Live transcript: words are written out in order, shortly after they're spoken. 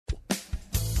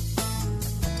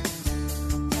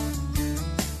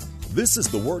This is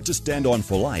the Word to Stand On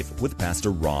for Life with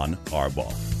Pastor Ron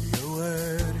Arbaugh. Your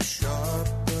word is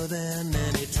sharper than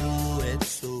any two-edged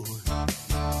sword,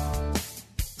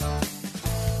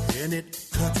 and it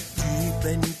cuts deep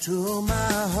into my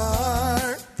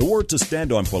heart. The Word to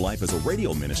Stand On for Life is a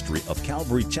radio ministry of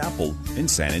Calvary Chapel in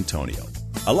San Antonio.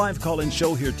 A live call-in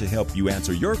show here to help you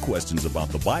answer your questions about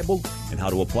the Bible and how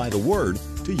to apply the Word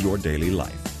to your daily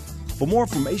life. For more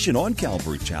information on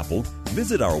Calvary Chapel,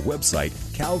 visit our website,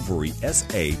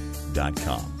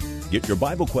 calvarysa.com. Get your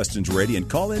Bible questions ready and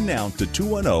call in now to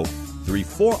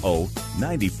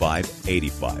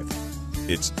 210-340-9585.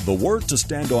 It's The Word to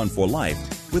Stand On for Life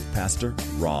with Pastor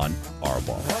Ron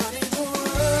Arbaugh.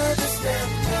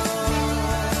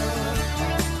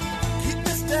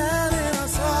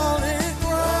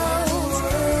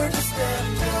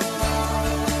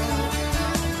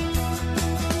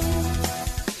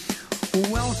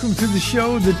 Welcome to the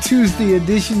show, the Tuesday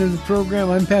edition of the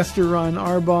program. I'm Pastor Ron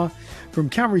Arbaugh from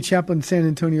Calvary Chapel in San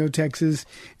Antonio, Texas.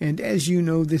 And as you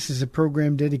know, this is a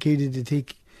program dedicated to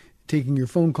taking your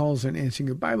phone calls and answering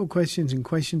your Bible questions and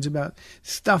questions about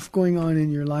stuff going on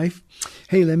in your life.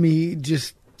 Hey, let me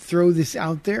just throw this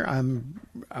out there. I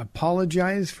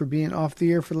apologize for being off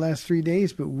the air for the last 3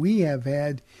 days, but we have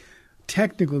had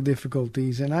technical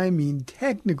difficulties, and I mean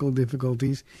technical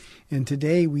difficulties. And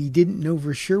today we didn't know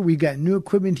for sure. We got new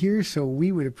equipment here, so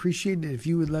we would appreciate it if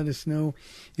you would let us know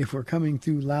if we're coming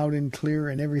through loud and clear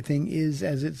and everything is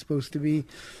as it's supposed to be.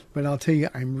 But I'll tell you,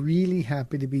 I'm really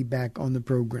happy to be back on the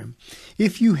program.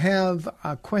 If you have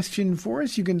a question for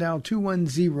us, you can dial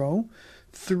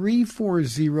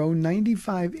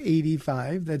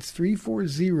 210-340-9585. That's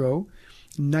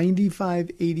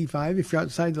 340-9585. If you're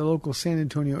outside the local San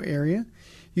Antonio area,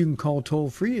 you can call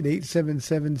toll-free at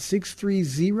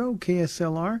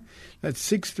 877-630-KSLR.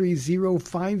 That's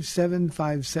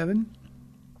 630-5757.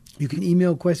 You can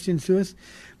email questions to us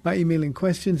by emailing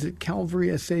questions at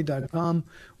calvarysa.com,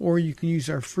 or you can use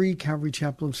our free Calvary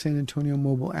Chapel of San Antonio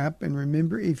mobile app. And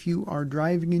remember, if you are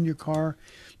driving in your car,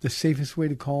 the safest way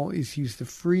to call is use the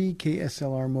free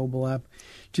KSLR mobile app.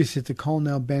 Just hit the Call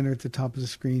Now banner at the top of the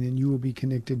screen, and you will be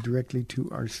connected directly to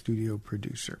our studio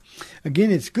producer.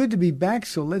 Again, it's good to be back,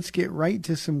 so let's get right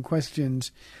to some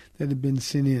questions that have been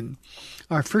sent in.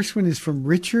 Our first one is from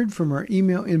Richard from our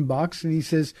email inbox, and he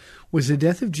says, was the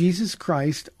death of Jesus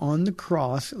Christ on the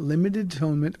cross limited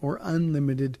atonement or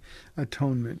unlimited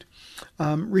atonement?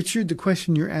 Richard, the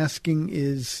question you're asking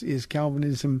is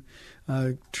Calvinism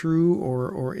true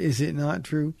or is it not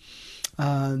true?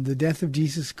 The death of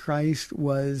Jesus Christ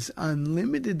was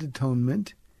unlimited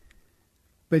atonement,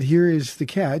 but here is the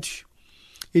catch.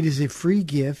 It is a free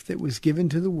gift that was given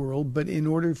to the world, but in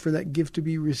order for that gift to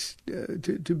be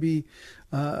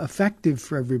effective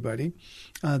for everybody,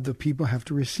 the people have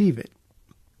to receive it.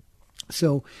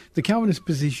 So the Calvinist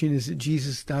position is that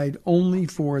Jesus died only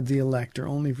for the elect, or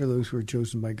only for those who are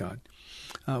chosen by God.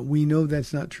 We know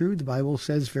that's not true. The Bible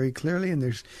says very clearly, and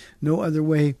there's no other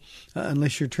way,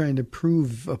 unless you're trying to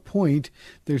prove a point,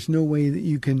 there's no way that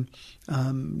you can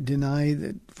deny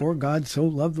that for God so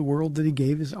loved the world that he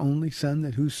gave his only Son,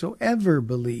 that whosoever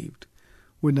believed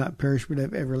would not perish but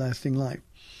have everlasting life.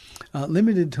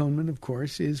 Limited atonement, of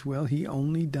course, is, well, he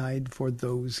only died for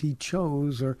those he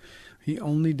chose, or he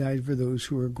only died for those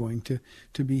who are going to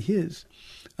be his.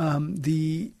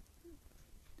 The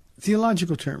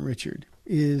theological term, Richard,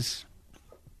 is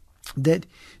that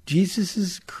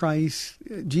Jesus'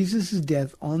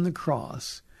 death on the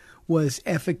cross was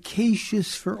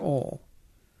efficacious for all,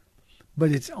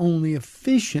 but it's only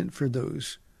efficient for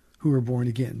those who are born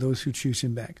again, those who choose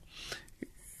him back.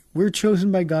 We're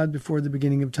chosen by God before the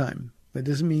beginning of time. That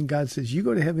doesn't mean God says, you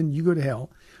go to heaven, you go to hell.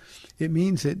 It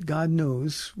means that God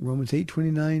knows, Romans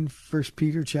 8:29, 1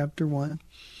 Peter chapter 1,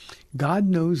 God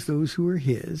knows those who are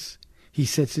his. He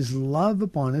sets his love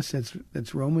upon us.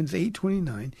 That's Romans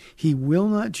 8:29. He will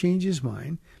not change his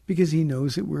mind because he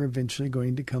knows that we're eventually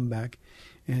going to come back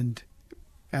and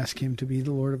ask him to be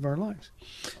the Lord of our lives.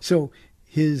 So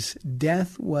his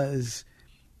death was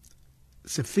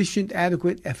sufficient,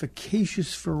 adequate,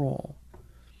 efficacious for all.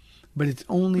 But it's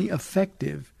only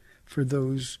effective for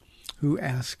those who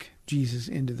ask Jesus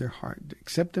into their heart.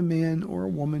 Except a man or a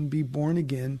woman be born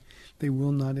again, they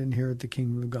will not inherit the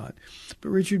kingdom of God. But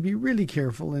Richard, be really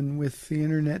careful. And with the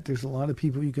internet, there's a lot of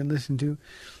people you can listen to,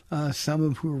 some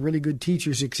of who are really good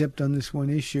teachers, except on this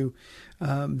one issue.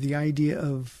 The idea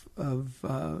of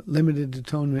limited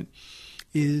atonement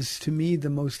is, to me,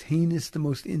 the most heinous, the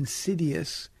most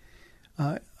insidious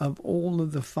of all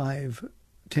of the 5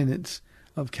 tenets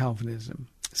of Calvinism.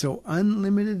 So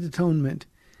unlimited atonement,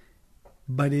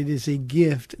 but it is a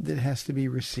gift that has to be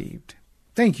received.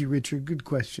 Thank you, Richard. Good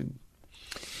question.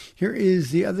 Here is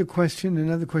the other question,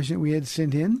 another question that we had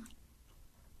sent in.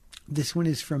 This one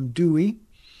is from Dewey.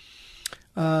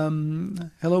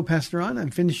 Hello, Pastor Ron. I'm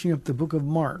finishing up the book of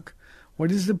Mark.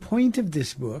 What is the point of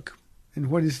this book, and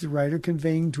what is the writer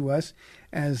conveying to us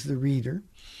as the reader?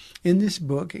 In this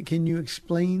book, can you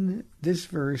explain this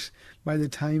verse by the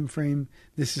time frame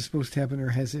this is supposed to happen, or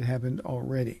has it happened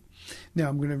already? Now,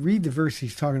 I'm going to read the verse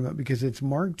he's talking about because it's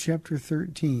Mark chapter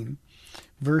 13,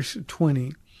 verse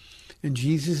 20. And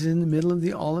Jesus is in the middle of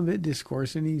the Olivet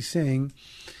Discourse, and he's saying,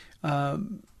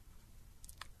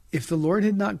 if the Lord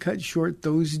had not cut short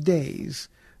those days,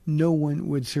 no one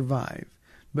would survive.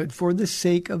 But for the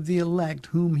sake of the elect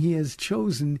whom he has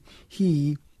chosen,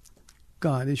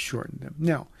 God, has shortened them.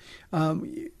 Now,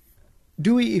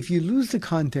 Dewey, if you lose the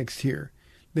context here,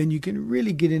 then you can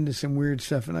really get into some weird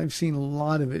stuff. And I've seen a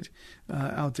lot of it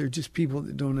out there, just people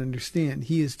that don't understand.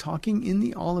 He is talking in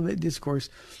the Olivet Discourse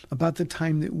about the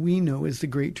time that we know as the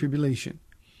Great Tribulation.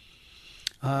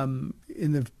 In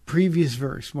the previous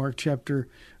verse, Mark chapter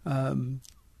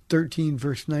 13,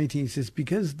 verse 19, says,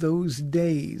 because those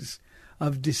days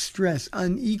of distress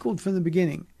unequaled from the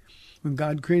beginning, when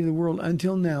God created the world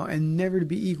until now, and never to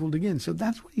be equaled again. So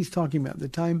that's what he's talking about. The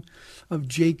time of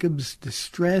Jacob's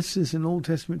distress is an Old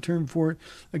Testament term for it.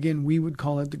 Again, we would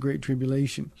call it the Great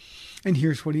Tribulation. And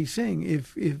here's what he's saying.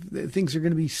 If things are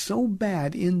going to be so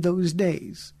bad in those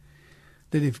days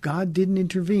that if God didn't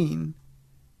intervene,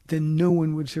 then no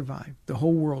one would survive. The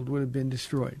whole world would have been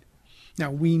destroyed.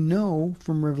 Now, we know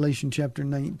from Revelation chapter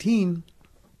 19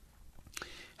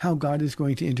 how God is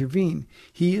going to intervene.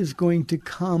 He is going to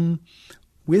come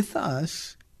with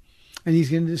us, and he's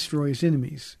going to destroy his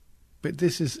enemies. But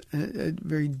this is a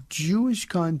very Jewish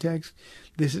context.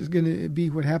 This is going to be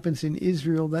what happens in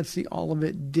Israel. That's the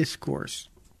Olivet Discourse.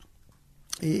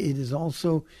 It is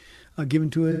also given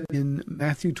to us in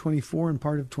Matthew 24 and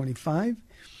part of 25.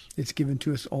 It's given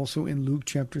to us also in Luke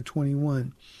chapter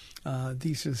 21.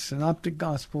 These are synoptic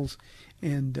gospels,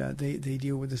 and they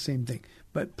deal with the same thing.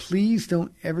 But please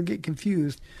don't ever get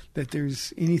confused that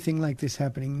there's anything like this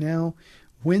happening now.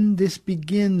 When this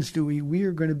begins, we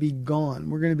are going to be gone.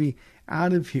 We're going to be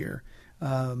out of here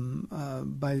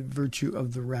by virtue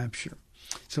of the rapture.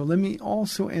 So let me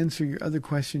also answer your other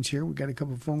questions here. We've got a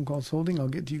couple of phone calls holding. I'll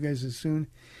get to you guys as soon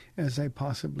as I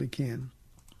possibly can.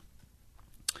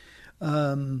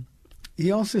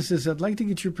 He also says, I'd like to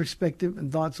get your perspective and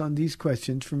thoughts on these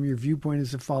questions from your viewpoint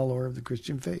as a follower of the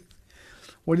Christian faith.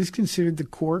 What is considered the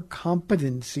core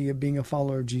competency of being a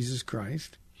follower of Jesus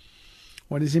Christ?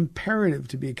 What is imperative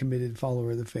to be a committed follower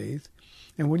of the faith?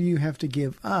 And what do you have to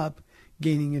give up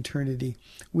gaining eternity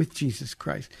with Jesus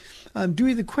Christ?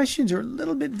 Dewey, the questions are a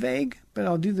little bit vague, but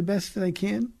I'll do the best that I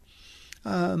can.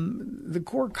 The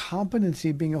core competency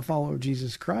of being a follower of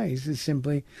Jesus Christ is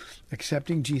simply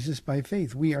accepting Jesus by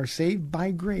faith. We are saved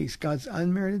by grace, God's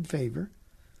unmerited favor.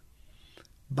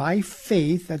 By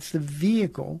faith, that's the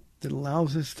vehicle that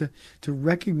allows us to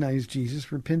recognize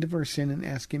Jesus, repent of our sin, and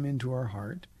ask him into our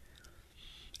heart.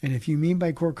 And if you mean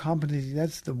by core competency,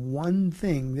 that's the one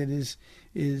thing that is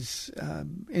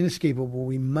inescapable.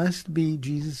 We must be,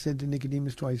 Jesus said to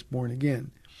Nicodemus twice, born again.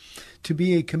 To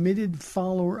be a committed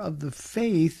follower of the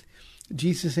faith,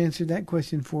 Jesus answered that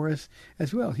question for us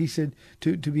as well. He said,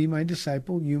 to be my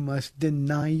disciple, you must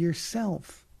deny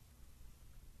yourself.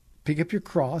 Pick up your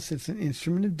cross, it's an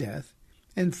instrument of death,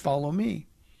 and follow me.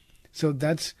 So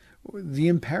that's the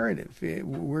imperative.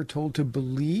 We're told to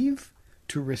believe,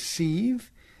 to receive,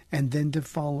 and then to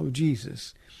follow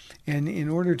Jesus. And in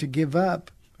order to give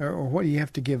up, or what you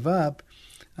have to give up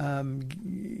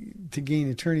to gain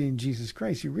eternity in Jesus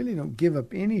Christ, you really don't give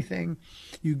up anything.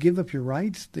 You give up your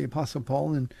rights. The Apostle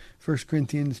Paul in 1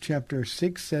 Corinthians chapter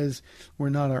 6 says, we're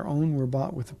not our own, we're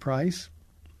bought with a price.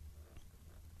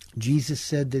 Jesus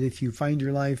said that if you find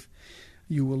your life,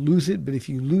 you will lose it, but if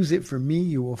you lose it for me,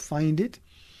 you will find it.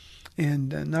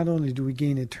 And not only do we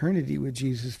gain eternity with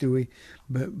Jesus,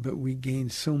 but we gain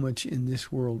so much in this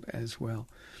world as well.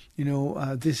 You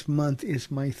know, this month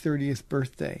is my 30th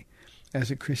birthday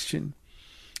as a Christian.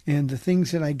 And the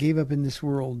things that I gave up in this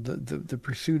world, the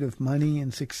pursuit of money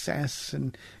and success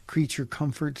and creature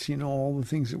comforts, you know, all the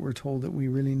things that we're told that we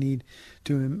really need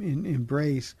to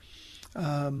embrace.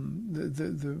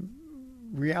 The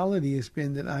reality has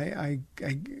been that I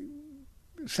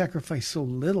sacrificed so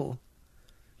little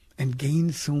and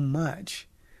gained so much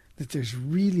that there's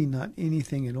really not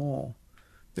anything at all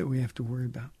that we have to worry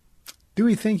about.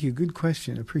 Dewey, thank you. Good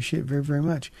question. Appreciate it very, very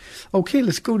much. Okay,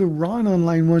 let's go to Ron on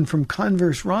line 1 from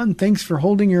Converse. Ron, thanks for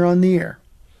holding. You're on the air.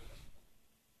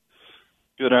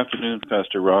 Good afternoon,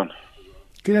 Pastor Ron.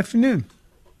 Good afternoon.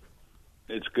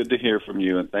 It's good to hear from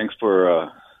you, and thanks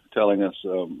for telling us.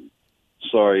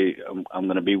 Sorry, I'm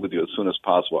going to be with you as soon as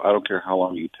possible. I don't care how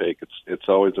long you take. It's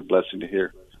always a blessing to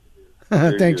hear.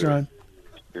 Thanks, Ron.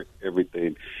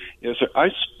 Everything. Yes, sir.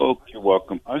 You're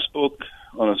welcome. I spoke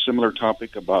on a similar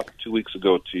topic about 2 weeks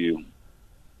ago to you,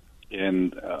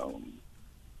 and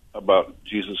about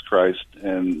Jesus Christ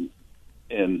and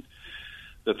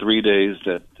the 3 days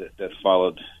that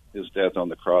followed his death on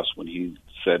the cross when he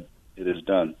said, "It is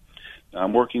done." Now,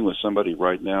 I'm working with somebody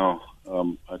right now.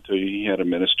 I tell you, he had a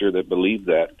minister that believed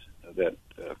that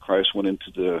Christ went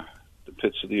into the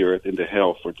pits of the earth, into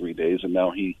hell for 3 days, and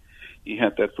now he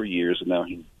had that for years, and now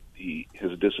he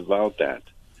has disavowed that.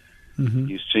 Mm-hmm.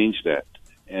 He's changed that.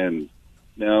 And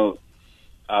now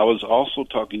I was also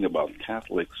talking about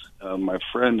Catholics. My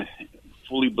friend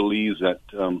fully believes that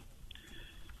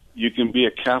you can be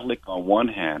a Catholic on one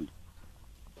hand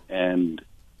and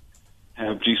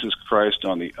have Jesus Christ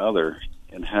on the other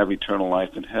and have eternal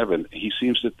life in heaven. He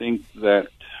seems to think that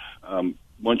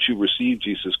once you receive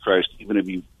Jesus Christ, even if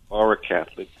you are a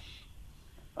Catholic,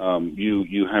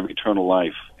 you have eternal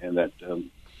life. And that,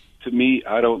 to me,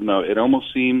 I don't know. It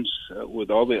almost seems with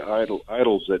all the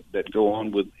idols that go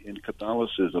on in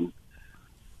Catholicism,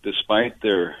 despite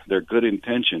their good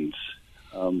intentions,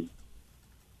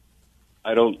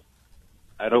 I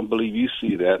don't believe you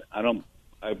see that.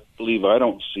 I believe I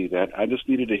don't see that. I just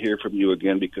needed to hear from you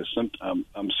again because I'm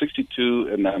 62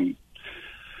 and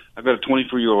I've got a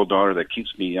 24-year-old daughter that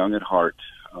keeps me young at heart.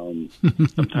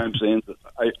 Sometimes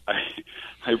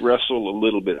I wrestle a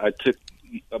little bit. I took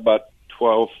about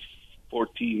 12,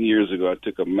 14 years ago, I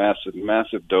took a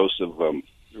massive dose of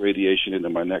radiation into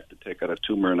my neck to take out a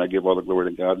tumor, and I give all the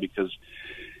glory to God because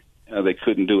they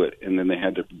couldn't do it, and then they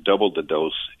had to double the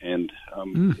dose, and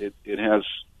it has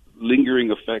lingering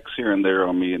effects here and there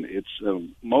on me, and it's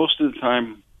most of the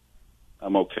time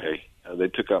I'm okay. They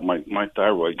took out my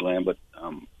thyroid gland, but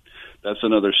that's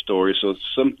another story. So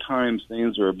sometimes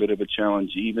things are a bit of a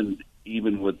challenge,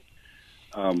 even with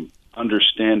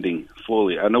understanding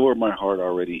fully. I know where my heart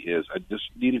already is. I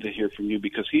just needed to hear from you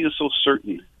because he is so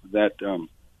certain that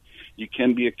you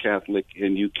can be a Catholic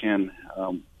and you can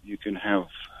have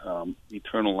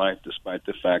eternal life despite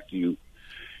the fact you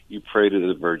pray to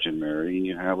the Virgin Mary and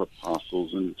you have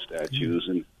apostles and statues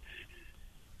and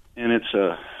it's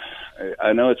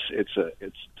I know it's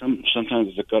sometimes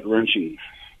it's a gut wrenching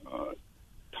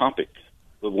topic,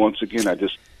 but once again I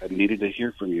needed to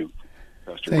hear from you,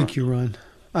 Pastor Ron. Thank you, Ron.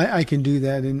 I can do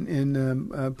that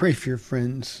and pray for your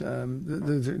friends.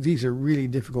 These are really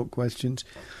difficult questions.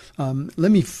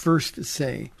 Let me first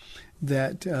say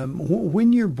that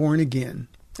when you're born again,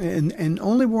 and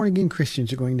only born again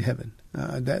Christians are going to heaven.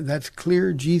 That's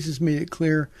clear. Jesus made it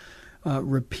clear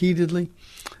repeatedly.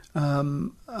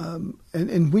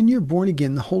 And when you're born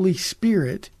again, the Holy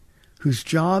Spirit, whose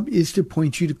job is to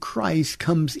point you to Christ,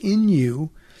 comes in you.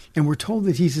 And we're told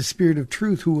that he's the Spirit of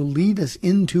truth who will lead us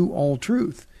into all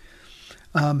truth.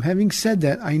 Having said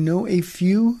that, I know a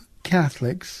few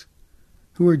Catholics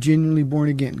who are genuinely born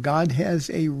again. God has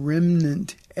a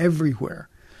remnant everywhere.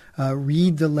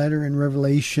 Read the letter in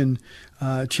Revelation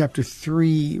chapter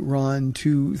 3, Ron,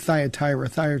 to Thyatira.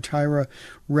 Thyatira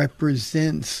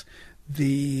represents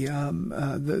the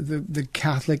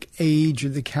Catholic age or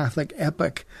the Catholic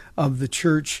epoch of the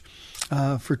church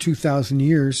for 2,000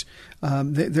 years.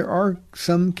 There are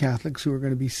some Catholics who are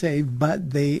going to be saved,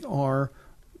 but they are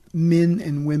men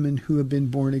and women who have been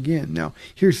born again. Now,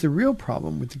 here's the real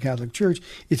problem with the Catholic Church.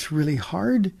 It's really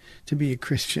hard to be a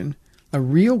Christian, a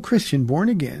real Christian born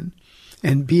again,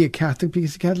 and be a Catholic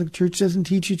because the Catholic Church doesn't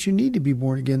teach that you need to be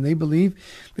born again. They believe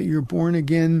that you're born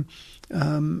again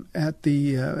when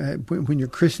you're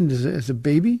christened as a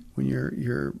baby, when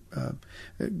you're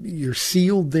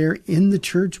sealed there in the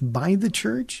church by the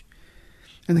church,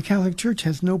 and the Catholic Church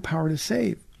has no power to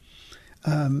save.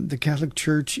 The Catholic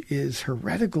Church is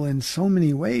heretical in so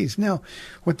many ways. Now,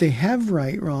 what they have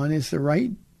right, Ron, is the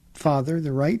right Father,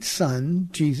 the right Son,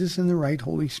 Jesus, and the right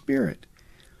Holy Spirit.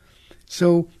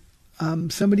 So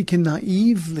somebody can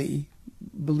naively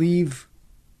believe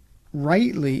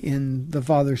rightly in the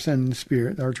Father, Son, and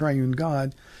Spirit, our triune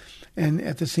God, and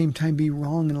at the same time be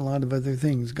wrong in a lot of other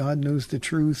things. God knows the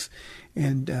truth,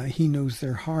 and he knows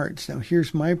their hearts. Now,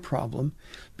 here's my problem.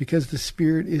 Because the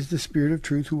Spirit is the Spirit of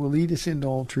truth who will lead us into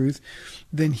all truth,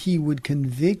 then he would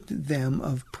convict them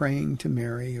of praying to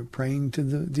Mary or praying to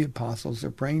the apostles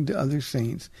or praying to other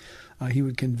saints. He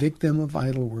would convict them of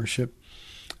idol worship.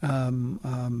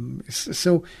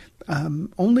 So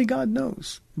only God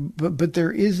knows. But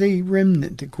there is a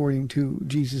remnant, according to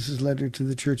Jesus' letter to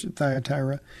the church at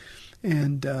Thyatira.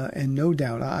 And no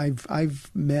doubt,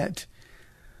 I've met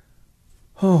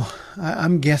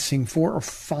I'm guessing 4 or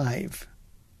 5.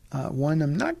 One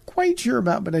I'm not quite sure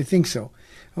about, but I think so.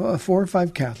 4 or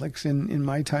 5 Catholics in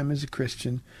my time as a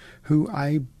Christian who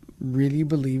I really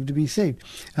believe to be saved.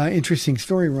 Interesting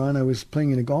story, Ron. I was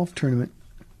playing in a golf tournament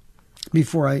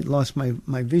before I lost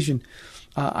my vision.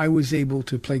 I was able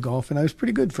to play golf, and I was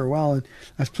pretty good for a while. And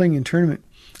I was playing in a tournament,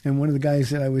 and one of the guys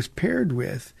that I was paired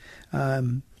with, at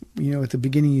the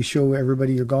beginning you show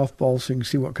everybody your golf ball so you can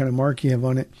see what kind of mark you have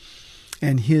on it.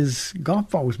 And his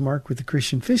golf ball was marked with the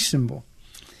Christian fish symbol.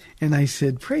 And I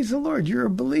said, "Praise the Lord, you're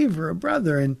a believer, a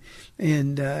brother." And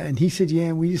he said, "Yeah."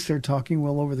 And we just started talking.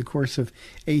 Well, over the course of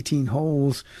 18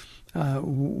 holes,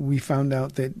 we found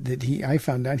out I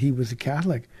found out he was a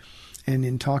Catholic. And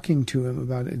in talking to him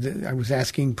about it, I was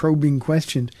asking probing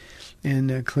questions.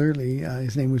 And clearly,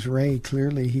 his name was Ray.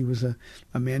 Clearly, he was a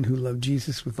man who loved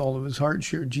Jesus with all of his heart,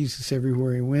 shared Jesus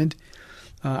everywhere he went.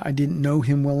 I didn't know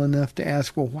him well enough to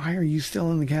ask, well, why are you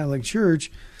still in the Catholic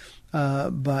Church?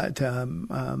 But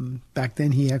back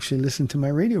then he actually listened to my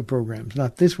radio programs,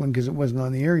 not this one because it wasn't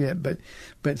on the air yet, but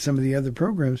some of the other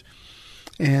programs.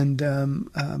 And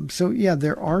so, yeah,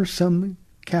 there are some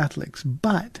Catholics,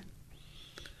 but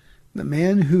the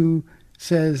man who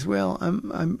says, well,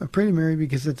 I pray to Mary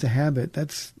because it's a habit,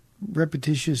 that's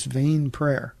repetitious, vain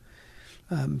prayer.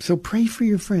 So pray for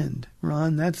your friend,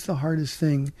 Ron. That's the hardest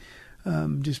thing.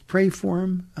 Just pray for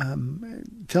him.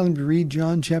 Tell him to read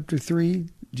John chapter 3.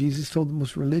 Jesus told the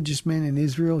most religious man in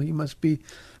Israel he must be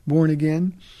born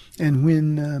again. And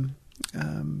when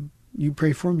you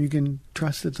pray for him, you can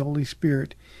trust that the Holy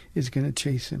Spirit is going to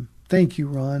chase him. Thank you,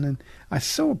 Ron. And I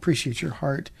so appreciate your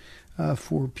heart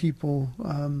for people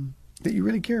that you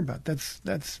really care about.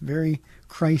 That's very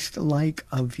Christ-like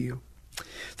of you.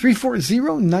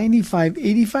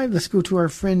 340-9585. Let's go to our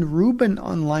friend Ruben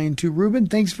on line 2. Ruben,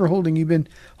 thanks for holding. You've been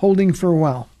holding for a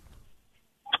while.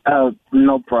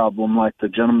 No problem. Like the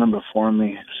gentleman before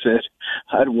me said,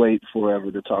 I'd wait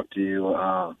forever to talk to you.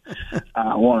 I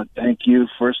want to thank you.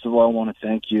 First of all, I want to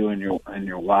thank you and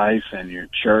your wife and your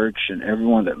church and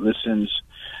everyone that listens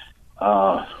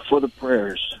for the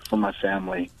prayers for my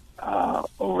family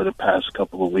over the past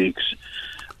couple of weeks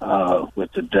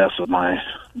with the death of my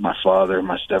father,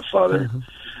 my stepfather,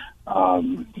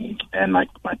 and my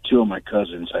 2 of my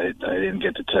cousins. I didn't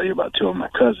get to tell you about 2 of my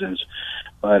cousins,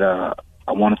 but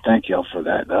I want to thank y'all for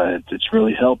that. It's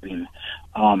really helping.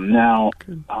 Now,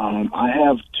 I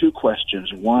have 2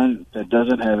 questions. One that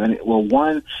doesn't have any. Well,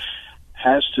 one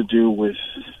has to do with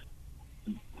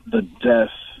the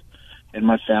death in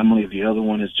my family. The other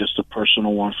one is just a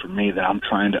personal one for me that I'm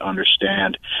trying to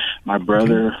understand. My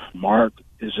brother Mark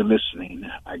is listening.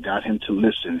 I got him to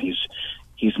listen.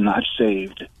 He's not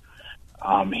saved.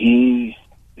 He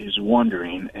is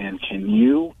wondering, and can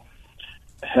you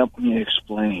help me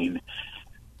explain?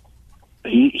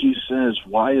 He says,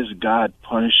 why is God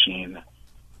punishing us?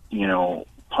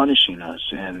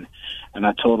 And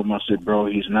I told him, I said, bro,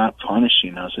 he's not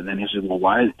punishing us. And then he said, well,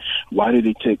 why did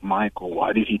he take Michael?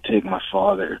 Why did he take my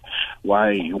father?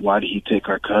 Why did he take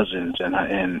our cousins? And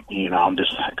I'm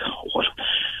just like,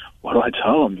 what do I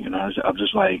tell him? I'm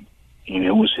just like,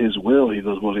 it was his will. He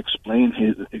goes, well, explain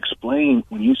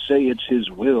when you say it's his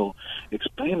will,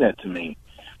 explain that to me.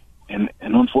 And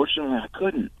unfortunately I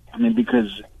couldn't. I mean,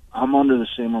 because I'm under the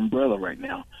same umbrella right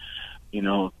now.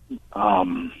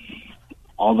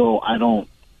 Although I don't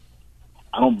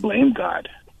blame God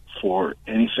for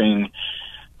anything,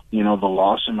 the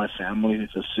loss in my family,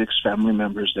 the 6 family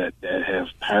members that have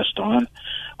passed on.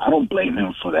 I don't blame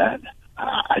him for that.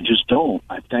 I just don't.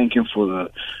 I thank him for the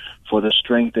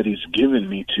strength that he's given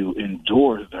me to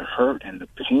endure the hurt and the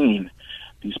pain.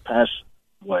 These past,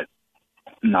 9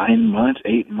 months,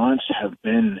 8 months have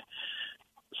been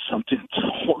something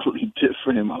totally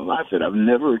different in my life that I've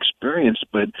never experienced,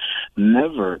 but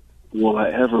never will I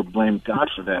ever blame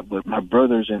God for that. But my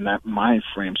brother's in that mind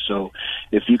frame. So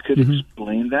if you could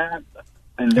explain that,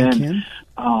 and then,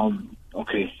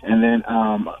 okay. And then,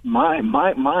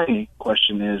 my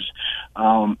question is,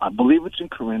 I believe it's in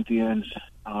Corinthians,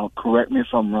 correct me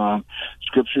if I'm wrong,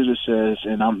 scriptures it says,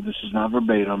 and this is not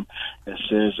verbatim, it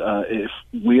says, if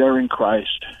we are in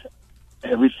Christ,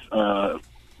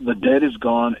 the dead is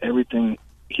gone,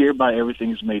 hereby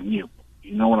everything is made new.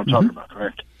 You know what I'm talking about,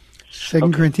 correct?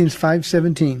 2 Corinthians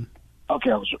 5:17.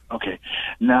 Okay.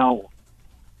 Now,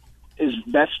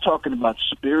 that's talking about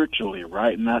spiritually,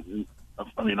 right?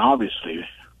 Obviously,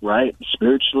 right?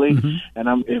 Spiritually.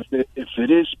 And if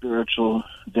it is spiritual,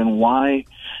 then why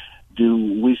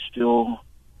do we still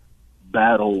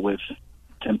battle with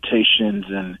temptations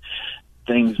and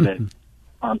things that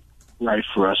aren't right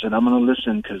for us? And I'm going to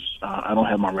listen because I don't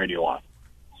have my radio on.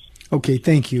 Okay,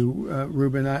 thank you,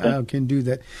 Reuben. I can do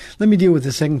that. Let me deal with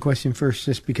the second question first,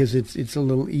 just because it's a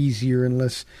little easier and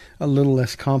a little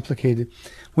less complicated.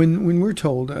 When we're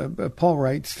told, Paul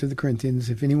writes to the Corinthians,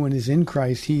 if anyone is in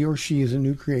Christ, he or she is a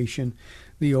new creation.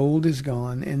 The old is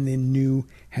gone and the new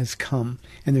has come.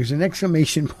 And there's an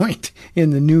exclamation point in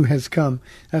the new has come.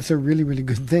 That's a really, really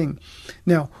good thing.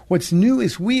 Now, what's new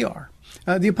is we are.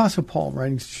 The Apostle Paul,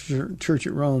 writing to the church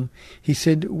at Rome, he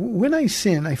said, when I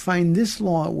sin, I find this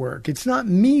law at work. It's not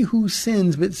me who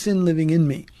sins, but sin living in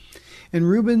me. And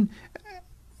Reuben,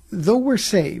 though we're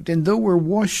saved and though we're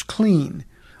washed clean,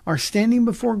 our standing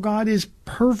before God is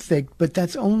perfect, but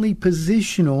that's only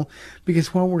positional,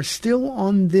 because while we're still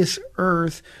on this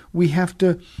earth, we have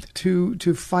to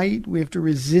fight. We have to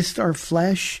resist our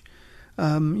flesh.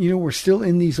 We're still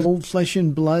in these old flesh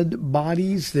and blood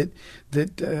bodies that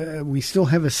we still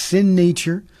have a sin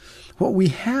nature. What we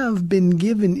have been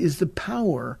given is the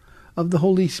power of the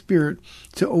Holy Spirit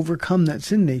to overcome that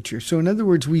sin nature. So in other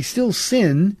words, we still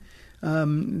sin.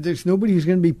 There's nobody who's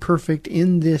going to be perfect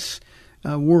in this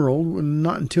world,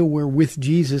 not until we're with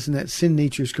Jesus and that sin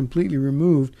nature is completely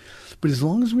removed. But as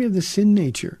long as we have the sin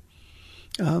nature,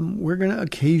 we're going to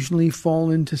occasionally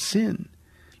fall into sin.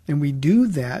 And we do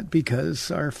that because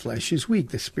our flesh is weak.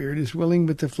 The spirit is willing,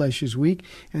 but the flesh is weak.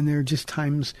 And there are just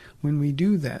times when we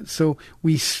do that. So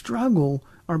we struggle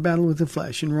our battle with the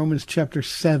flesh. In Romans chapter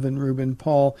 7, Reuben,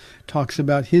 Paul talks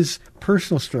about his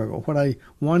personal struggle. What I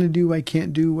want to do, I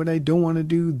can't do. What I don't want to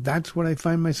do, that's what I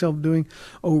find myself doing.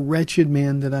 Oh, wretched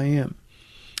man that I am.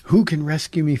 Who can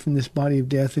rescue me from this body of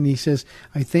death? And he says,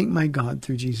 I thank my God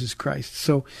through Jesus Christ.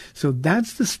 So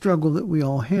that's the struggle that we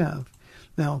all have.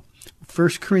 Now, 1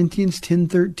 Corinthians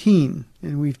 10:13,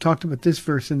 and we've talked about this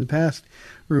verse in the past,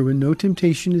 Reuben, no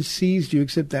temptation has seized you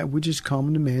except that which is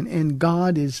common to man, and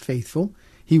God is faithful.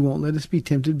 He won't let us be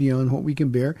tempted beyond what we can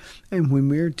bear, and when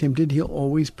we are tempted, he'll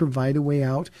always provide a way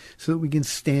out so that we can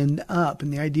stand up.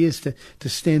 And the idea is to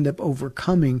stand up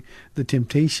overcoming the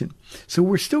temptation. So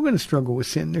we're still going to struggle with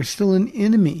sin. There's still an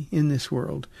enemy in this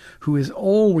world who is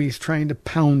always trying to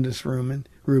pound us, Reuben.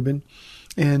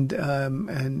 And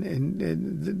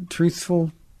the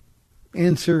truthful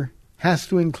answer has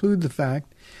to include the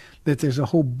fact that there's a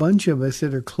whole bunch of us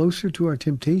that are closer to our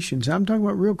temptations. I'm talking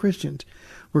about real Christians.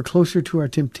 We're closer to our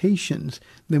temptations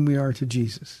than we are to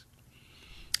Jesus.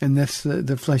 And that's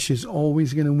the flesh is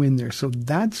always going to win there. So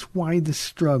that's why the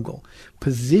struggle.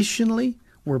 Positionally,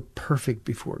 we're perfect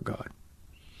before God.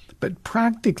 But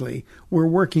practically, we're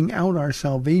working out our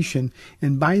salvation.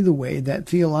 And by the way, that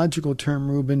theological term,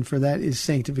 Reuben, for that is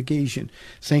sanctification.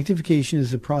 Sanctification is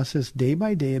the process day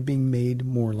by day of being made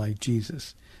more like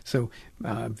Jesus. So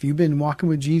if you've been walking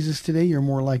with Jesus today, you're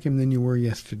more like him than you were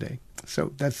yesterday.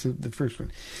 So that's the first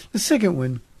one. The second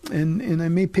one, and I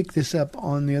may pick this up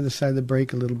on the other side of the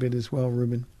break a little bit as well,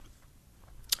 Reuben.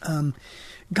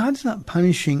 God's not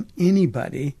punishing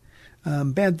anybody.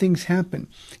 Bad things happen.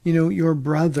 Your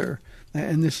brother,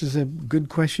 and this is a good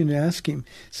question to ask him,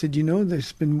 said,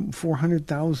 there's been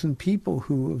 400,000 people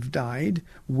who have died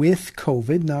with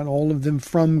COVID, not all of them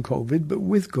from COVID, but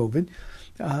with COVID.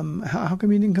 How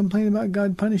come you didn't complain about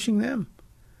God punishing them?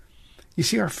 You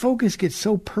see, our focus gets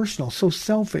so personal, so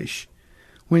selfish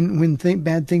when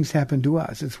bad things happen to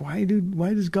us. It's why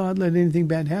does God let anything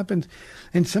bad happen?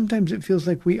 And sometimes it feels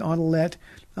like we ought to let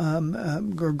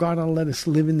or God ought to let us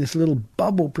live in this little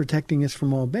bubble protecting us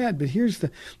from all bad. But here's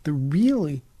the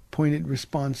really pointed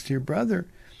response to your brother.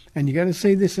 And you got to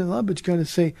say this in love, but you got to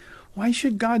say, why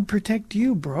should God protect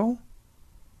you, bro?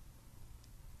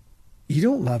 You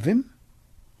don't love him.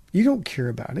 You don't care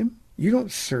about him. You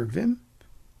don't serve him.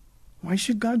 Why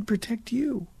should God protect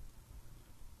you?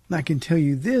 And I can tell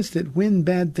you this, that when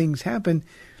bad things happen,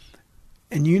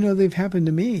 and they've happened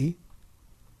to me,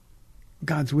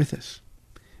 God's with us.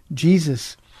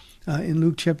 Jesus, in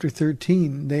Luke chapter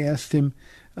 13, they asked him,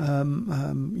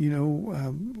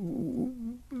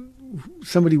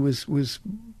 somebody was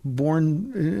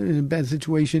born in a bad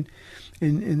situation,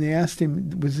 and they asked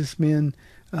him, was this man,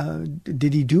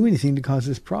 did he do anything to cause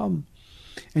this problem?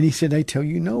 And he said, I tell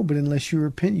you no, but unless you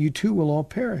repent, you too will all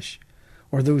perish.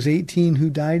 Or those 18 who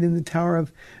died in the Tower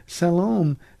of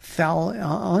Siloam fell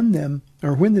on them,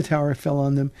 or when the tower fell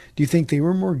on them, do you think they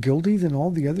were more guilty than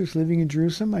all the others living in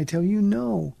Jerusalem? I tell you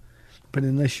no. But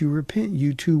unless you repent,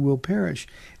 you too will perish.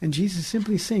 And Jesus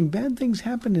simply saying, bad things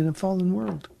happen in a fallen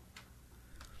world.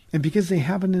 And because they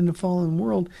happen in a fallen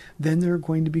world, then there are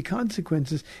going to be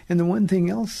consequences. And the one thing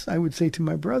else I would say to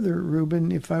my brother,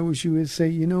 Reuben, if I was you, is say,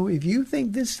 if you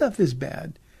think this stuff is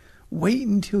bad, wait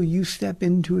until you step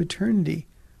into eternity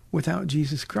without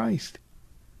Jesus Christ.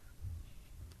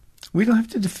 We don't have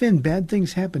to defend. Bad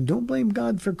things happen. Don't blame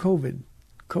God for COVID.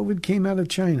 COVID came out of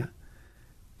China.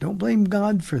 Don't blame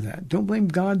God for that. Don't blame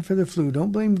God for the flu.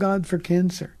 Don't blame God for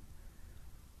cancer.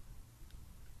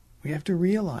 We have to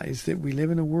realize that we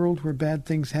live in a world where bad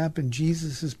things happen.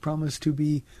 Jesus has promised to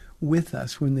be with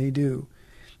us when they do.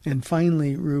 And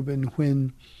finally, Reuben,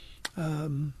 when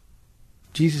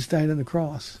Jesus died on the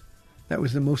cross, that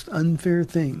was the most unfair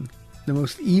thing, the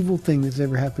most evil thing that's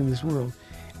ever happened in this world.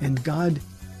 And God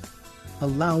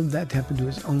allowed that to happen to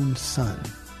his own son.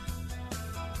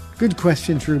 Good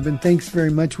questions, Reuben. Thanks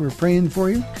very much. We're praying for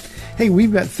you. Hey,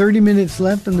 we've got 30 minutes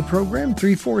left on the program.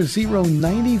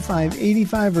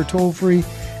 340-9585 or toll free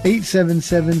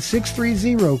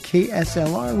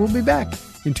 877-630-KSLR. We'll be back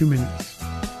in 2 minutes.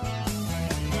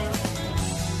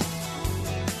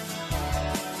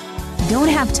 Don't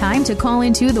have time to call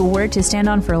into the Word to Stand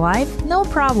On for Life? No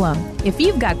problem. If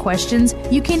you've got questions,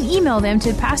 you can email them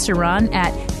to Pastor Ron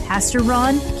at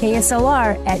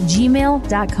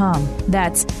PastorRonKSLR@gmail.com.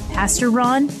 That's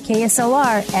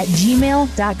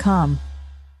PastorRonKSLR@gmail.com.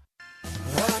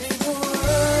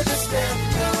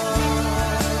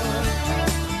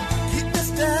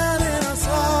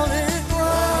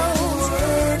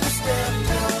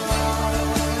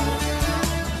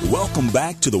 Welcome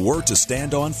back to the Word to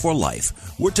Stand On for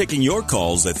Life. We're taking your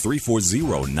calls at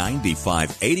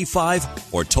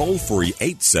 340-9585 or toll free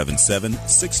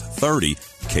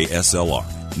 877-630-KSLR.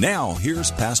 Now,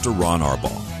 here's Pastor Ron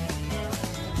Arbaugh.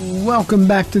 Welcome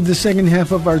back to the second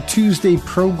half of our Tuesday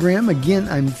program. Again,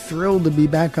 I'm thrilled to be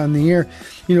back on the air.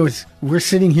 You know, we're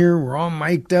sitting here, we're all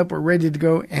mic'd up, we're ready to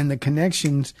go, and the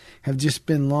connections have just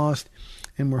been lost.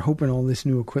 And we're hoping all this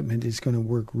new equipment is going to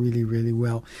work really, really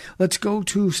well. Let's go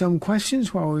to some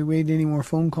questions while we wait any more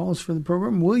phone calls for the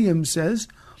program. William says,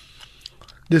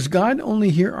 does God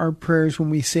only hear our prayers when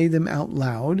we say them out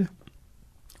loud,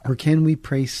 or can we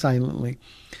pray silently?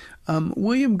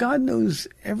 William, God knows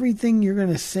everything you're going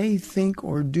to say, think,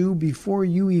 or do before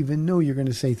you even know you're going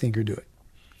to say, think, or do it.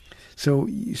 So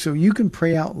you can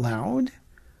pray out loud,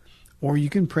 or you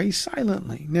can pray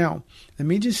silently. Now, let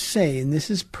me just say, and this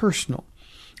is personal,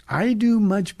 I do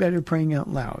much better praying out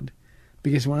loud,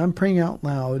 because when I'm praying out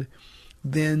loud,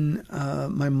 then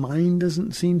my mind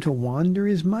doesn't seem to wander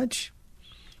as much.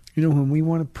 You know, when we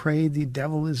want to pray, the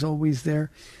devil is always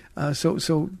there.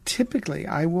 So typically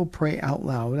I will pray out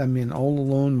loud. I mean, all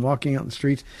alone, walking out in the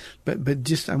streets, but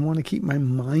just I want to keep my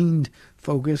mind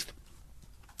focused,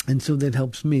 and so that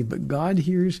helps me. But God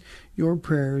hears your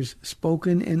prayers,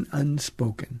 spoken and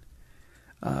unspoken.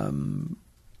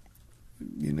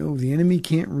 You know, the enemy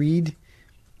can't read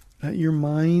your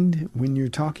mind. When you're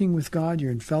talking with God,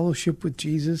 you're in fellowship with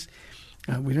Jesus.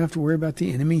 We don't have to worry about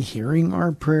the enemy hearing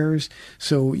our prayers.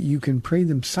 So you can pray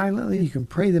them silently. You can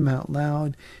pray them out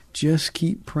loud. Just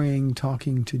keep praying,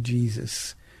 talking to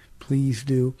Jesus. Please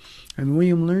do. And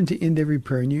William, learn to end every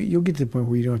prayer. And you'll get to the point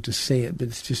where you don't have to say it, but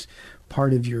it's just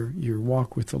part of your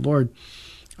walk with the Lord,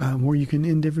 where you can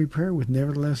end every prayer with,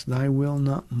 nevertheless, thy will,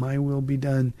 not my will, be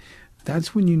done.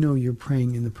 That's when you know you're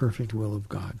praying in the perfect will of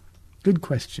God. Good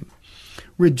question.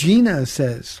 Regina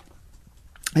says,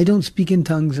 I don't speak in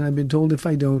tongues, and I've been told if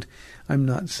I don't, I'm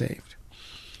not saved.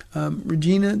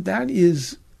 Regina, that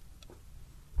is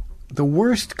the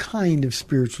worst kind of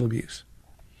spiritual abuse.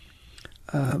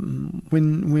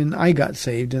 When I got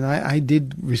saved, and I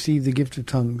did receive the gift of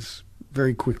tongues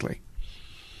very quickly,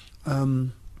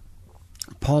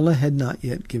 Paula had not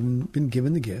yet been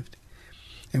given the gift.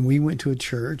 And we went to a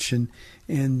church, and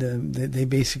they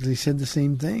basically said the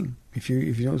same thing. If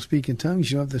you don't speak in tongues,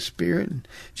 you don't have the Spirit. And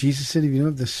Jesus said, if you don't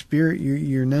have the Spirit,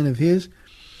 you're none of His.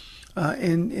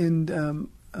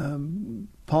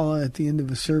 Paula, at the end of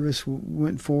the service,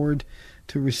 went forward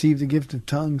to receive the gift of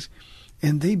tongues,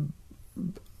 and they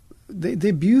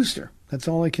abused her. That's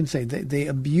all I can say. They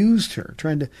abused her,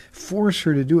 trying to force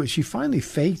her to do it. She finally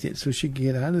faked it so she could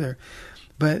get out of there.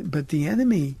 But the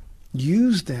enemy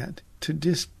used that to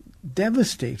just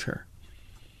devastate her.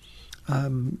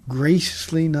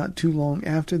 Graciously, not too long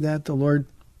after that, the Lord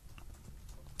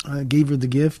gave her the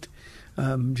gift.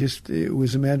 It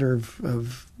was a matter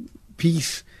of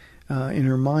peace in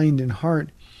her mind and heart.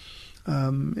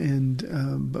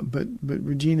 But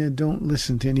Regina, don't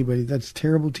listen to anybody. That's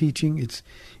terrible teaching. It's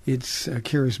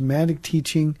charismatic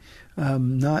teaching,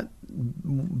 not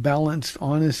balanced,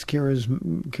 honest,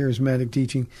 charismatic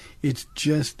teaching. It's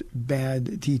just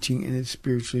bad teaching, and it's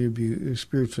spiritually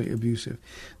abusive.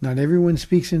 Not everyone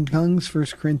speaks in tongues. 1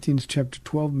 Corinthians chapter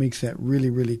 12 makes that really,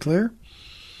 really clear.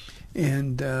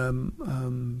 And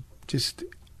just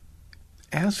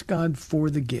ask God for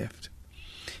the gift.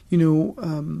 You know,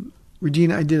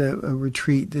 Regina, I did a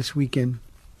retreat this weekend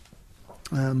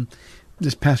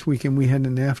This past weekend we had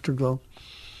an afterglow,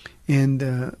 and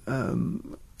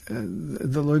the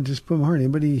Lord just put in my heart.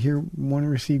 Anybody here want to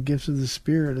receive gifts of the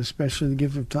Spirit, especially the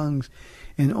gift of tongues?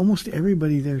 And almost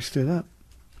everybody there stood up.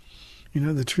 You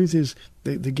know, the truth is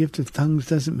the gift of tongues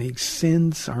doesn't make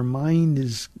sense. Our mind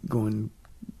is going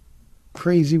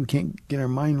crazy. We can't get our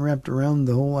mind wrapped around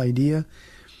the whole idea.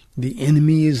 The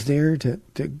enemy is there to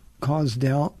cause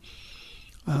doubt.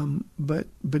 But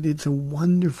it's a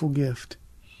wonderful gift.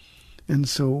 And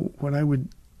so what I would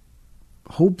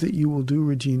hope that you will do,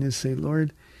 Regina, is say,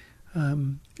 Lord,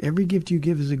 every gift you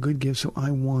give is a good gift, so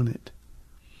I want it.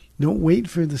 Don't wait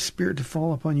for the Spirit to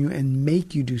fall upon you and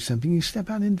make you do something. You step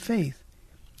out in faith.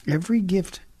 Every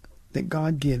gift that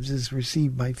God gives is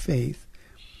received by faith.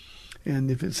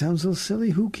 And if it sounds a little silly,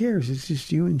 who cares? It's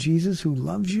just you and Jesus who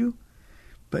loves you.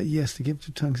 But yes, the gift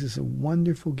of tongues is a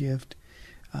wonderful gift.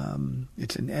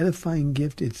 It's an edifying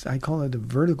gift. I call it a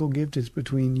vertical gift. It's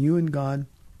between you and God.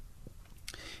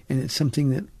 And it's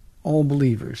something that all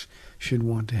believers should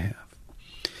want to have.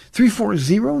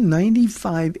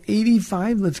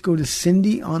 340-9585. Let's go to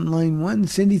Cindy on line 1.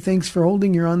 Cindy, thanks for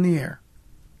holding. You're on the air.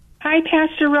 Hi,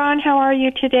 Pastor Ron. How are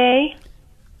you today?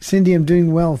 Cindy, I'm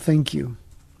doing well. Thank you.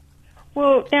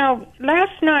 Well, now,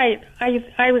 last night, I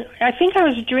think I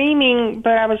was dreaming,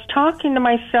 but I was talking to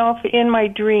myself in my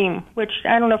dream, which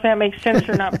I don't know if that makes sense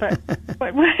or not, but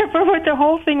what the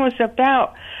whole thing was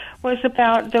about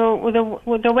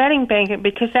the wedding banquet,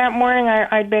 because that morning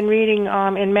I'd been reading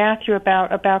in Matthew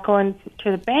about going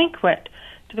to the banquet,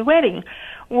 to the wedding.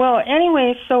 Well,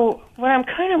 anyway, so what I'm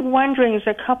kind of wondering is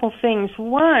a couple things.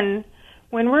 One,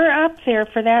 when we're up there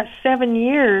for that 7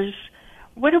 years,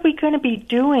 what are we going to be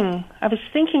doing? I was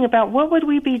thinking about what would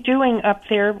we be doing up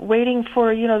there, waiting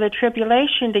for, the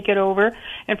tribulation to get over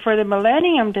and for the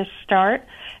millennium to start.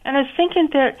 And I was thinking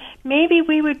that maybe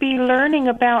we would be learning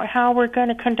about how we're going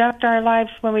to conduct our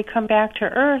lives when we come back to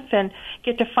earth and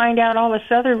get to find out all this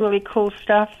other really cool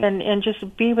stuff and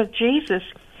just be with Jesus.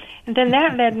 And then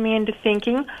that led me into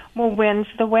thinking, well, when's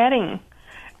the wedding?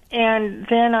 And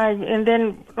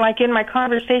then like in my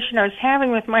conversation I was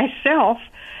having with myself,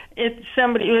 it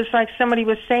was like somebody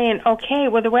was saying, okay,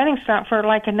 well, the wedding's not for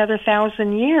like another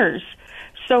 1,000 years.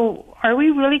 So are we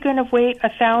really going to wait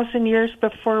 1,000 years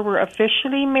before we're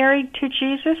officially married to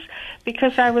Jesus?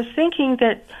 Because I was thinking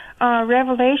that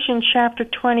Revelation chapter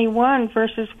 21,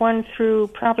 verses 1 through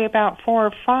probably about 4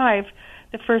 or 5,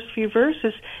 the first few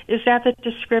verses, is that the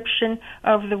description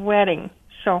of the wedding.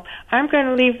 So I'm going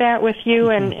to leave that with you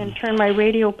and turn my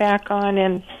radio back on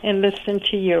and listen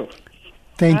to you.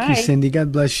 Thank you, Cindy.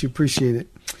 God bless you. Appreciate it.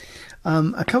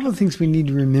 A couple of things we need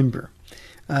to remember.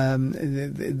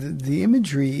 The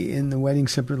imagery in the wedding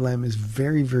supper of the Lamb is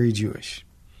very, very Jewish.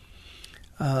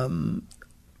 In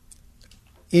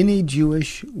a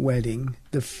Jewish wedding,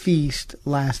 the feast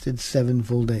lasted 7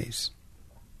 full days.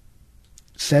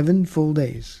 7 full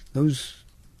days. Those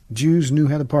Jews knew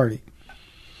how to party.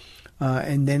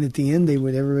 And then at the end,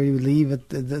 everybody would leave at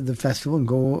the festival and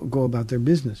go about their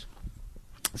business.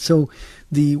 So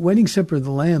the wedding supper of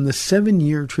the Lamb, the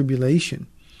 7-year tribulation,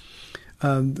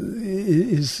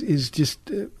 is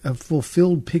just a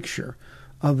fulfilled picture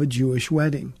of a Jewish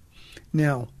wedding.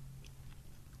 Now,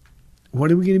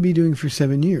 what are we going to be doing for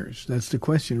 7 years? That's the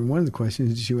question, or one of the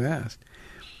questions that you asked.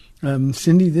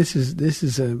 Cindy, this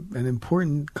is an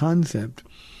important concept.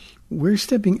 We're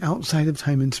stepping outside of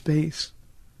time and space.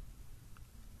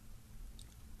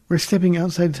 We're stepping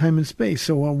outside time and space.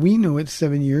 So while we know it's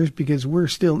 7 years because we're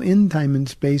still in time and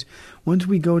space, once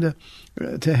we go to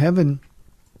heaven,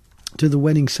 to the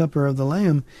wedding supper of the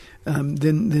Lamb,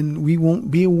 then we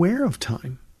won't be aware of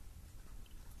time.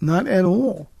 Not at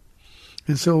all.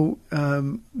 And so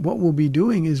what we'll be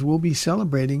doing is we'll be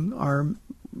celebrating our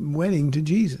wedding to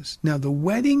Jesus. Now, the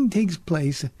wedding takes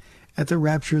place at the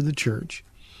rapture of the church.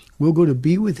 We'll go to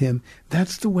be with him.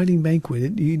 That's the wedding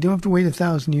banquet. You don't have to wait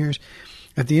 1,000 years.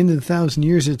 At the end of the 1,000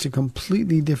 years, it's a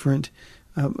completely different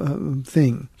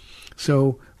thing.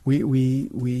 So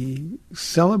we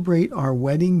celebrate our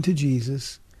wedding to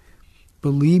Jesus.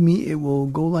 Believe me, it will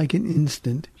go like an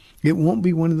instant. It won't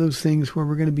be one of those things where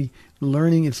we're going to be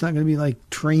learning. It's not going to be like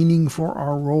training for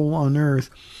our role on earth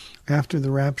after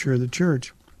the rapture of the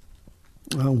church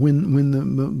when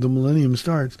the millennium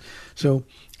starts. So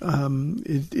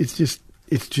it's just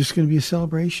going to be a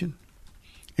celebration.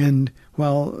 And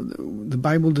while the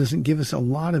Bible doesn't give us a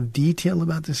lot of detail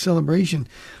about the celebration,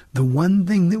 the one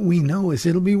thing that we know is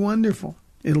it'll be wonderful.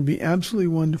 It'll be absolutely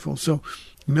wonderful. So,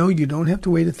 no, you don't have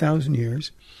to wait 1,000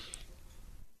 years.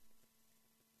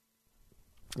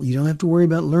 You don't have to worry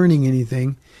about learning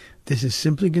anything. This is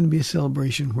simply going to be a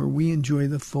celebration where we enjoy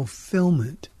the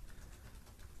fulfillment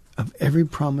of every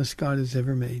promise God has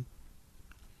ever made.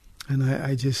 And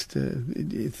I just,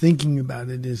 thinking about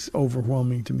it is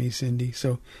overwhelming to me, Cindy.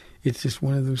 So it's just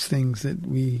one of those things that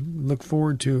we look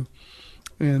forward to.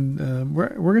 And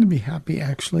we're going to be happy,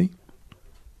 actually,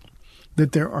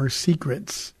 that there are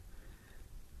secrets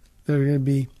that are going to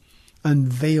be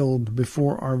unveiled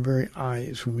before our very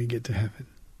eyes when we get to heaven.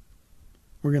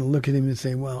 We're going to look at him and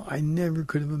say, well, I never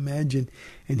could have imagined.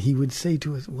 And he would say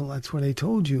to us, well, that's what I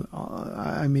told you.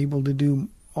 I'm able to do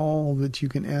all that you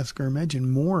can ask or imagine,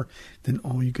 more than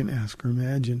all you can ask or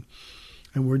imagine.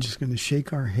 And we're just going to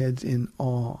shake our heads in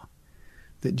awe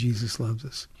that Jesus loves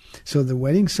us. So the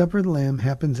wedding supper of the Lamb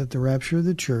happens at the rapture of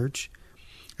the church,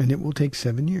 and it will take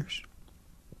 7 years.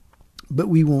 But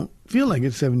we won't feel like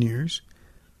it's 7 years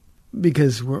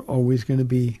because we're always going to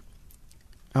be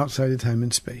outside of time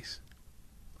and space.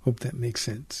 Hope that makes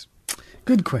sense.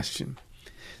 Good question.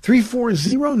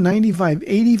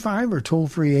 340-9585 or toll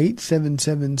free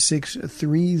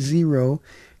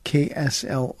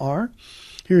 877-630-KSLR.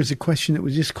 Here's a question that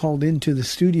was just called into the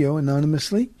studio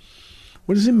anonymously.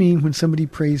 What does it mean when somebody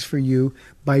prays for you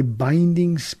by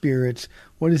binding spirits?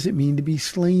 What does it mean to be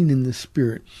slain in the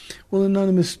spirit? Well,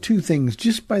 anonymous, two things.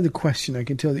 Just by the question, I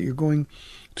can tell that you're going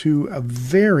to a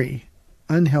very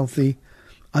unhealthy,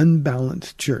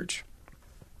 unbalanced church.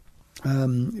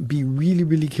 Be really,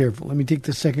 really careful. Let me take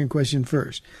the second question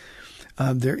first.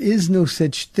 There is no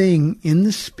such thing in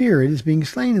the spirit as being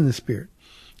slain in the spirit.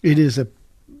 It is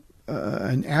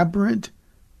an aberrant,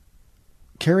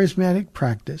 charismatic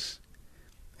practice.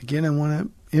 Again, I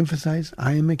want to emphasize,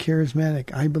 I am a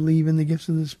charismatic. I believe in the gifts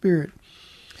of the Spirit.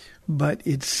 But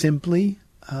it's simply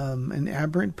an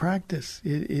aberrant practice.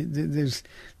 There's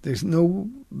no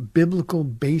biblical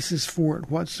basis for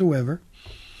it whatsoever.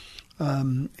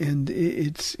 And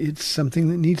it's something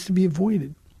that needs to be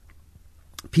avoided.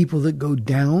 People that go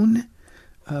down,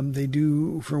 they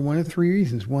do for one of three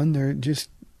reasons. One, they're just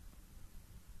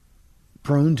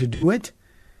prone to do it.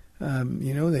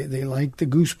 They like the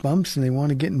goosebumps and they want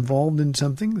to get involved in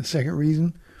something. The second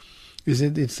reason is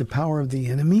that it's the power of the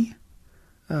enemy,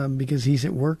 because he's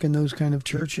at work in those kind of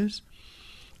churches.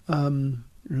 The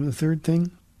third thing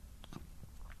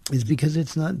is because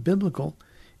it's not biblical.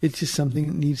 It's just something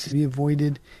that needs to be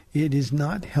avoided. It is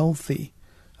not healthy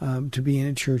to be in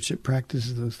a church that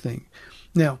practices those things.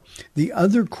 Now, the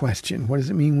other question, what does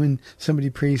it mean when somebody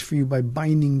prays for you by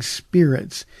binding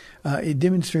spirits? It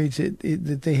demonstrates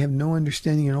that they have no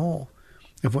understanding at all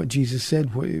of what Jesus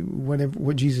said,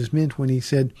 what Jesus meant when he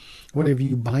said, whatever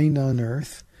you bind on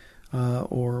earth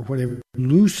or whatever you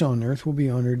loose on earth will be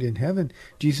honored in heaven.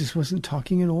 Jesus wasn't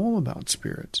talking at all about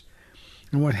spirits.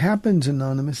 And what happens,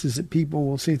 anonymous, is that people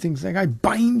will say things like, I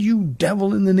bind you,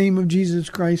 devil, in the name of Jesus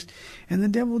Christ. And the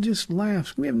devil just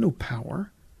laughs. We have no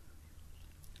power.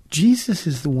 Jesus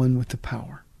is the one with the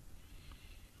power.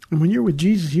 And when you're with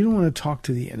Jesus, you don't want to talk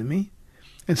to the enemy.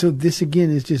 And so this, again,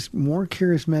 is just more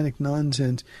charismatic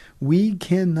nonsense. We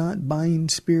cannot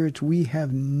bind spirits. We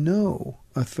have no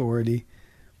authority.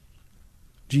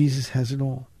 Jesus has it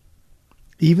all.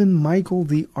 Even Michael,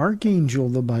 the archangel,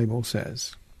 the Bible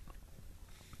says,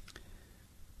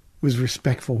 was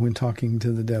respectful when talking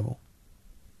to the devil.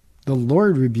 The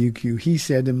Lord rebuke you, he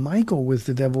said, and Michael was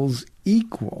the devil's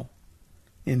equal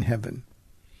in heaven.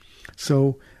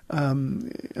 So,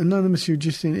 anonymous, you're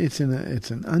just it's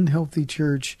an unhealthy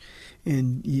church,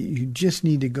 and you just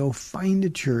need to go find a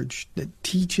church that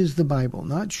teaches the Bible,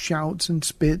 not shouts and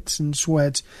spits and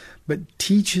sweats, but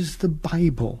teaches the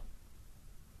Bible.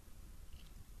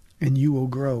 And you will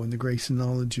grow in the grace and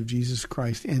knowledge of Jesus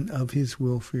Christ and of his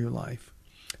will for your life.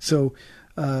 So,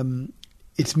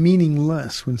 it's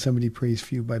meaningless when somebody prays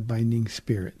for you by binding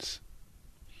spirits.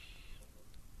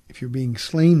 If you're being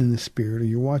slain in the spirit or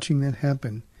you're watching that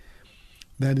happen,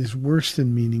 that is worse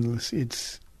than meaningless.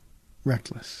 It's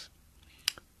reckless.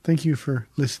 Thank you for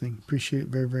listening. Appreciate it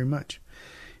very, very much.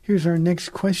 Here's our next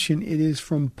question. It is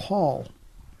from Paul.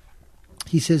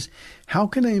 He says, how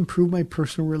can I improve my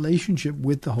personal relationship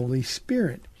with the Holy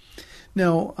Spirit?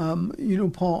 Now,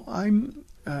 Paul,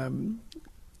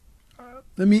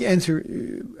 let me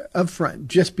answer up front.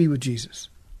 Just be with Jesus.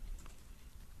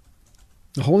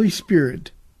 The Holy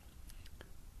Spirit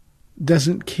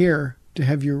doesn't care to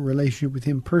have your relationship with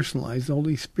him personalized. The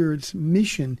Holy Spirit's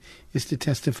mission is to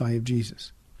testify of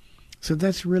Jesus. So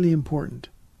that's really important.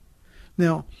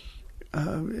 Now,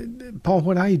 Paul,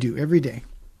 what I do every day,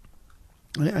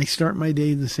 I start my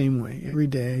day the same way. Every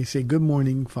day I say, good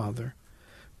morning, Father.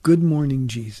 Good morning,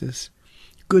 Jesus.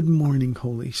 Good morning,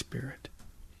 Holy Spirit.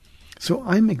 So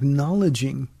I'm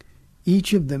acknowledging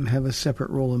Each of them have a separate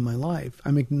role in my life.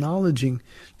 I'm acknowledging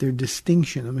their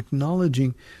distinction. I'm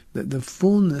acknowledging the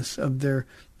fullness of their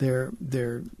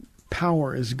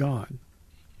power as God.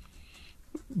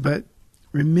 But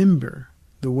remember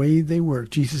the way they work.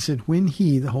 Jesus said, when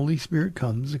He, the Holy Spirit,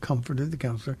 comes, the Comforter, the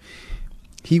Counselor,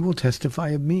 He will testify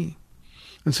of me.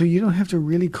 And so you don't have to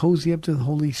really cozy up to the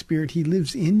Holy Spirit. He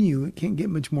lives in you. It can't get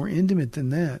much more intimate than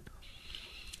that.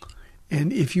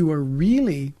 And if you are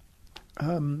really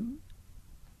in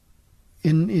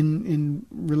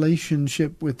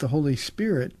relationship with the Holy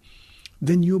Spirit,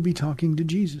 then you'll be talking to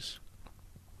Jesus.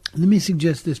 Let me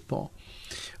suggest this, Paul.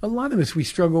 A lot of us, we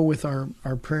struggle with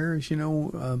our prayers.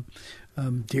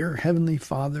 Dear Heavenly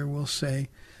Father, we'll say,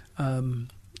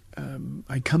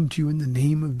 I come to you in the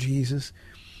name of Jesus.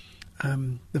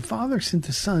 The Father sent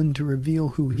the Son to reveal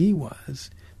who He was.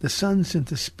 The Son sent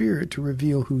the Spirit to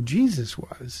reveal who Jesus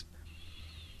was.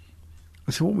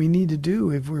 So what we need to do,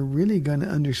 if we're really going to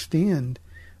understand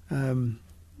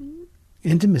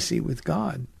intimacy with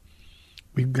God,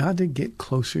 we've got to get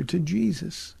closer to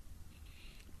Jesus.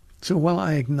 So while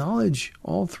I acknowledge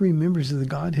all three members of the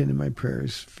Godhead in my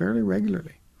prayers fairly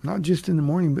regularly, not just in the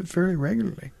morning, but fairly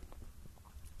regularly,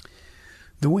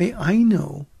 the way I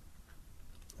know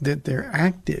that they're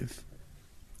active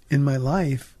in my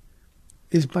life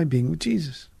is by being with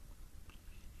Jesus.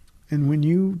 And when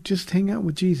you just hang out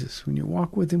with Jesus, when you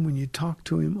walk with Him, when you talk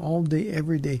to Him all day,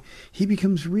 every day, He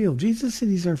becomes real. Jesus said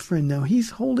He's our friend. Now,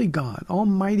 He's holy God,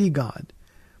 almighty God.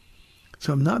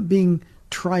 So I'm not being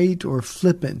trite or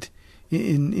flippant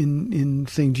in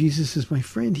saying Jesus is my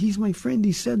friend. He's my friend.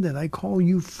 He said that. I call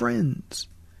you friends.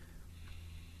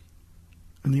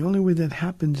 And the only way that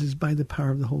happens is by the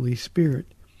power of the Holy Spirit.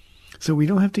 So we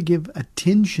don't have to give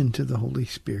attention to the Holy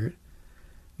Spirit,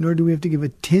 nor do we have to give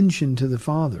attention to the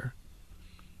Father.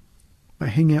 By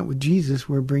hanging out with Jesus,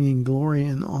 we're bringing glory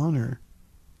and honor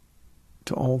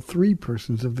to all three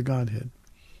persons of the Godhead.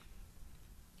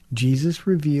 Jesus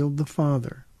revealed the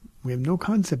Father. We have no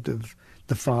concept of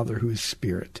the Father who is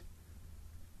Spirit.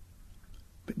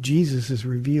 But Jesus has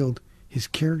revealed His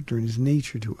character and His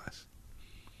nature to us.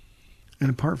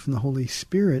 And apart from the Holy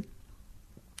Spirit,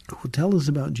 who will tell us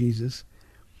about Jesus,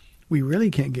 we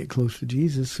really can't get close to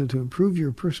Jesus. So to improve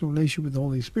your personal relationship with the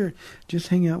Holy Spirit, just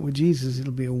hang out with Jesus.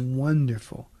 It'll be a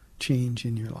wonderful change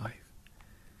in your life.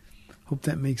 Hope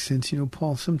that makes sense.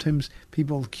 Paul, sometimes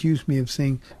people accuse me of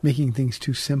making things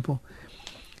too simple.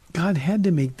 God had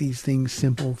to make these things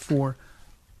simple for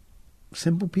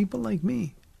simple people like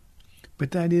me.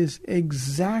 But that is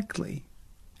exactly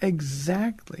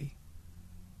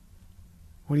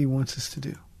what He wants us to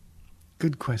do.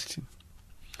 Good question.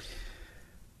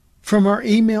 From our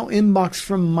email inbox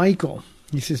from Michael.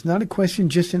 He says, not a question,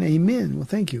 just an amen. Well,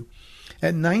 thank you.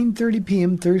 At 9:30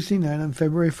 p.m. Thursday night on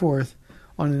February 4th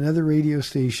on another radio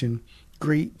station,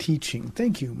 great teaching.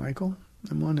 Thank you, Michael.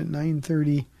 I'm on at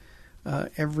 9:30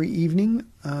 every evening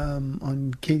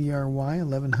on KDRY,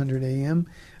 1100 a.m.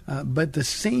 But the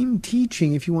same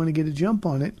teaching, if you want to get a jump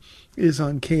on it, is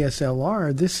on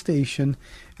KSLR, this station,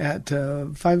 at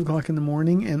 5 o'clock in the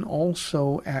morning and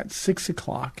also at 6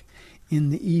 o'clock in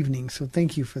the evening. So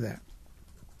thank you for that.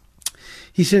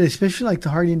 He said, especially like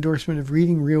the hearty endorsement of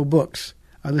reading real books.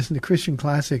 I listen to Christian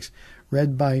classics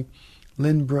read by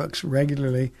Lynn Brooks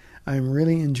regularly. I'm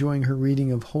really enjoying her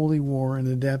reading of Holy War,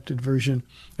 an adapted version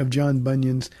of John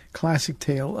Bunyan's classic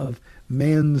tale of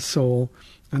man's soul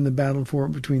and the battle for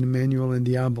it between Emmanuel and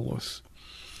Diabolos.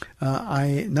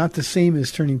 Not the same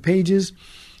as turning pages,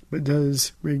 but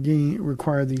does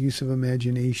require the use of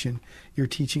imagination. Your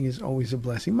teaching is always a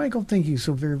blessing. Michael, thank you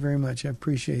so very, very much. I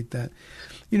appreciate that.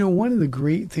 One of the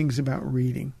great things about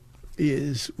reading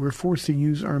is we're forced to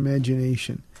use our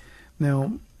imagination.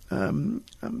 Now, one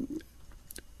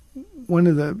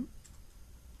of the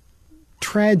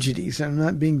tragedies, and I'm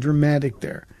not being dramatic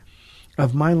there,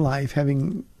 of my life,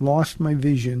 having lost my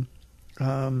vision,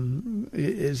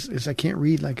 is I can't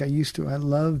read like I used to. I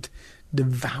loved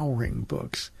devouring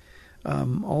books,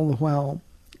 all the while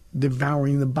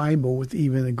devouring the Bible with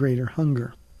even a greater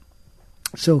hunger.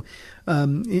 So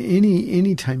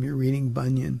any time you're reading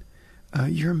Bunyan,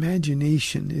 your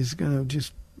imagination is going to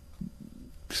just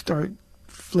start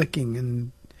flicking,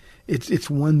 and it's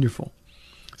wonderful.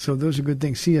 So those are good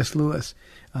things. C.S. Lewis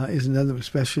is another,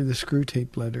 especially the Screw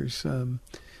Tape Letters.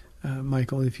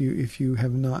 Michael, if you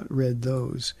have not read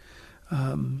those,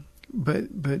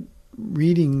 but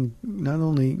reading not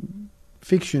only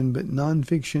fiction but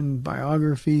nonfiction,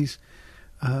 biographies,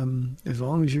 as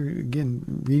long as you're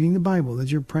again reading the Bible,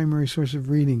 that's your primary source of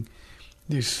reading.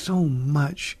 There's so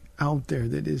much out there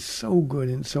that is so good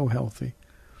and so healthy.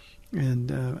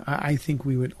 And I think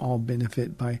we would all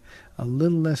benefit by a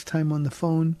little less time on the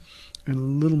phone and a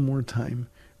little more time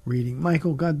reading.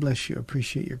 Michael, God bless you.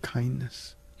 Appreciate your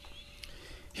kindness.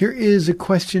 Here is a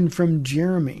question from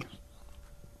Jeremy.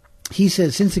 He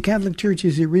says, since the Catholic Church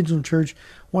is the original church,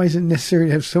 why is it necessary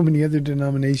to have so many other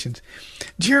denominations?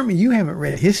 Jeremy, you haven't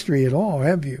read history at all,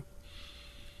 have you?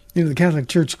 You know, the Catholic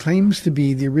Church claims to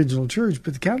be the original church,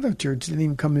 but the Catholic Church didn't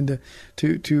even come into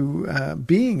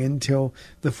being until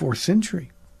the 4th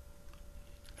century.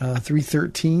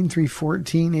 313,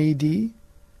 314 A.D.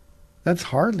 That's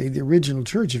hardly the original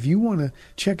church. If you want to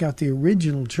check out the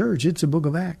original church, it's the book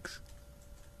of Acts.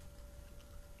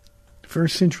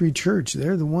 First century church,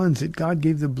 they're the ones that God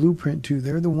gave the blueprint to.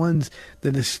 They're the ones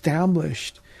that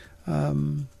established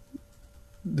the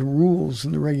rules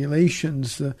and the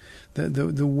regulations,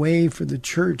 the way for the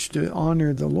church to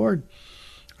honor the Lord.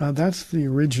 That's the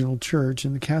original church,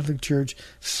 and the Catholic Church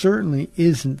certainly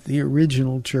isn't the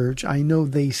original church. I know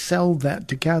they sell that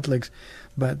to Catholics,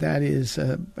 but that is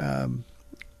to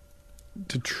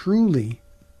truly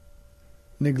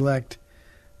neglect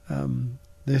the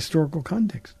historical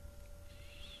context.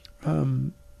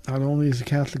 Not only is the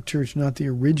Catholic Church not the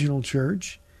original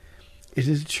church, it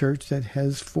is a church that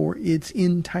has for its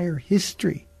entire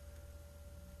history,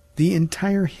 been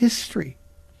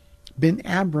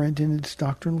aberrant in its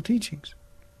doctrinal teachings.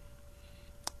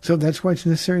 So that's why it's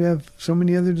necessary to have so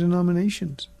many other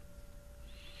denominations.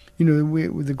 You know,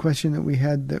 with the question that we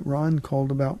had that Ron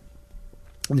called about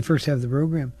in the first half of the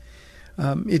program,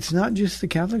 it's not just the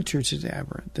Catholic Church that's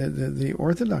aberrant. The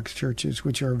Orthodox churches,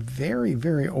 which are very,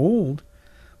 very old,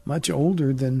 much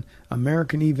older than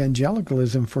American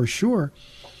evangelicalism for sure,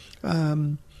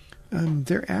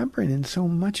 they're aberrant in so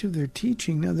much of their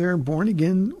teaching. Now, there are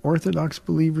born-again Orthodox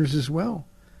believers as well.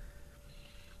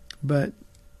 But,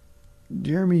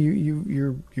 Jeremy,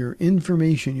 your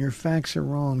information, your facts are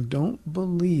wrong. Don't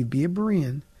believe. Be a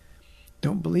Berean.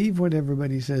 Don't believe what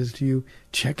everybody says to you.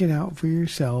 Check it out for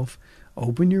yourself.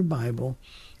 Open your Bible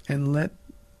and let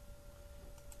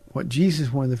what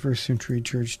Jesus wanted the first century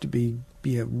church to be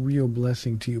a real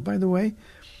blessing to you. By the way,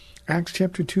 Acts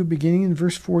chapter 2, beginning in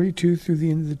verse 42 through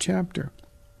the end of the chapter,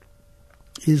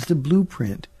 is the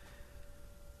blueprint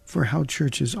for how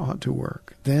churches ought to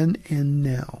work, then and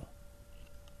now.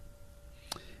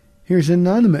 Here's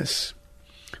Anonymous.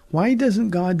 Why doesn't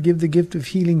God give the gift of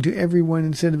healing to everyone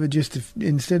instead of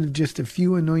just a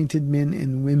few anointed men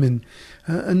and women?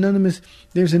 Anonymous,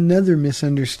 there's another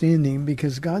misunderstanding,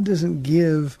 because God doesn't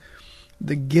give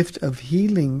the gift of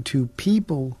healing to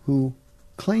people who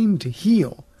claim to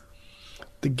heal.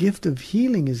 The gift of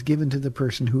healing is given to the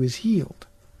person who is healed.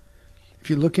 If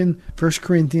you look in 1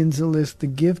 Corinthians, the list, the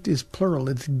gift is plural.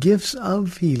 It's gifts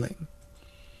of healing.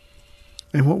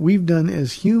 And what we've done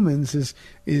as humans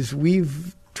is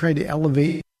we've tried to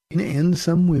elevate and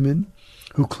some women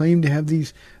who claim to have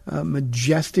these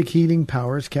majestic healing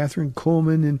powers, Catherine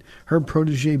Coleman and her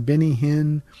protege Benny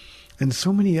Hinn, and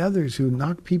so many others who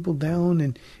knock people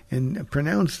down and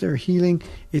pronounce their healing.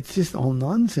 It's just all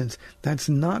nonsense. That's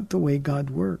not the way God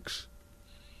works.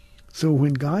 So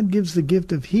when God gives the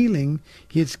gift of healing,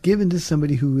 it's given to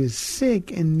somebody who is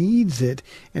sick and needs it.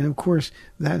 And of course,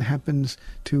 that happens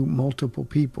to multiple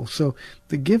people. So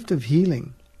the gift of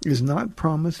healing is not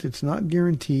promised. It's not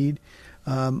guaranteed.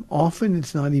 Often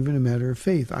it's not even a matter of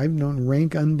faith. I've known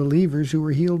rank unbelievers who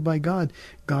were healed by God.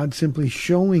 God simply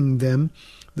showing them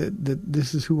that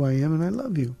this is who I am and I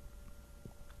love you.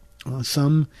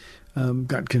 Some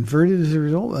got converted as a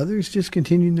result. Others just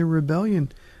continued their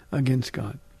rebellion against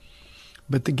God.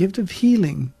 But the gift of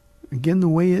healing, again, the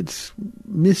way it's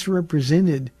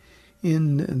misrepresented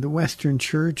in the Western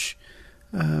Church,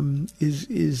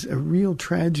 is a real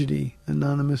tragedy,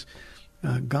 Anonymous.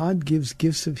 God gives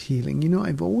gifts of healing. You know,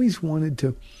 I've always wanted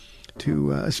to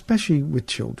especially with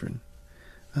children.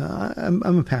 I'm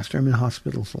a pastor. I'm in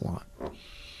hospitals a lot.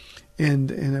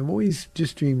 And I've always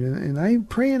just dreamed, and I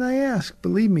pray and I ask,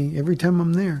 believe me, every time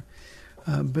I'm there.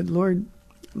 But Lord,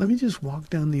 let me just walk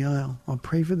down the aisle. I'll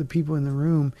pray for the people in the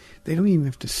room. They don't even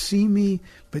have to see me,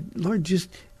 but Lord,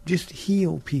 just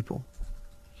heal people.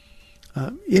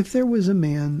 If there was a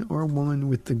man or a woman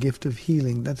with the gift of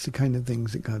healing, that's the kind of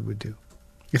things that God would do.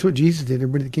 It's what Jesus did.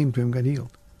 Everybody that came to him got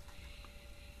healed.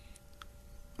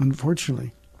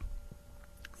 Unfortunately,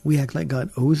 we act like God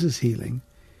owes us healing,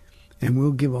 and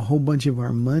we'll give a whole bunch of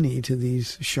our money to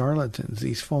these charlatans,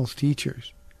 these false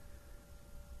teachers,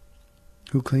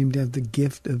 who claim to have the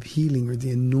gift of healing or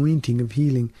the anointing of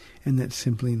healing, and that's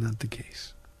simply not the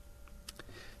case.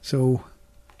 So,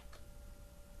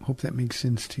 hope that makes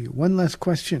sense to you. One last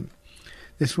question.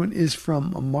 This one is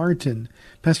from Martin.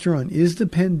 Pastor Ron, is the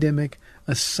pandemic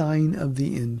a sign of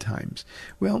the end times?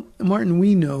 Well, Martin,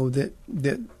 we know that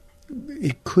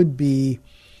it could be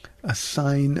a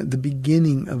sign, the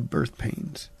beginning of birth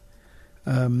pains.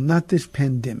 Not this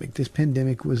pandemic. This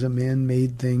pandemic was a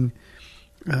man-made thing.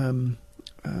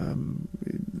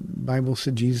 Bible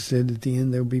said, Jesus said at the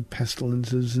end there will be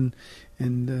pestilences and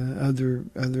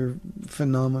other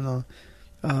phenomena.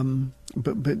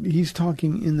 But he's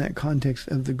talking in that context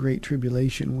of the Great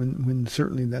Tribulation, when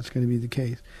certainly that's going to be the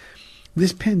case.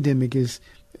 This pandemic is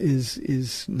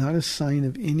not a sign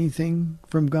of anything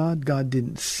from God. God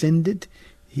didn't send it.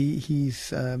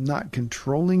 He's not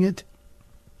controlling it.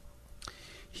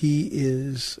 He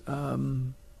is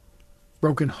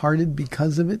brokenhearted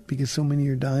because of it, because so many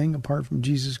are dying apart from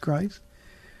Jesus Christ.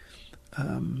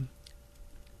 But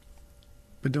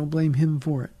don't blame him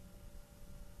for it.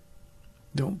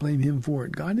 Don't blame him for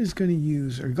it. God is going to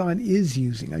use, or God is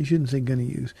using, I shouldn't say going to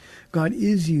use, God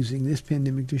is using this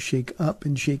pandemic to shake up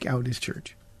and shake out his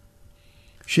church.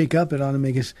 Shake up, it ought to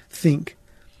make us think.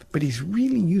 But he's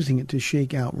really using it to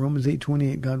shake out. Romans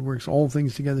 8:28, God works all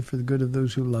things together for the good of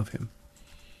those who love him.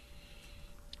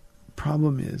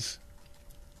 Problem is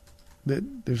that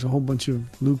there's a whole bunch of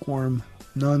lukewarm,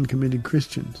 non-committed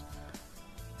Christians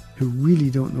who really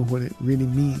don't know what it really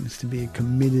means to be a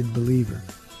committed believer.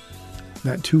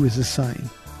 That too is a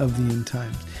sign of the end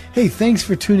times. Hey, thanks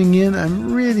for tuning in.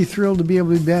 I'm really thrilled to be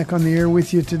able to be back on the air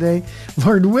with you today.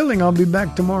 Lord willing, I'll be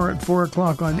back tomorrow at 4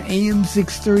 o'clock on AM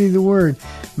 630 The Word.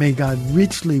 May God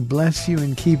richly bless you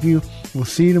and keep you. We'll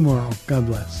see you tomorrow. God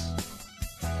bless.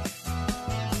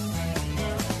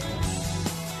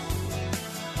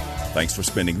 Thanks for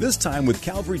spending this time with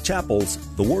Calvary Chapel's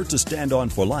The Word to Stand On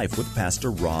for Life with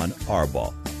Pastor Ron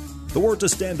Arbaugh. The Word to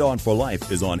Stand On for Life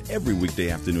is on every weekday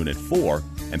afternoon at 4,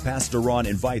 and Pastor Ron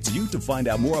invites you to find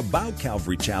out more about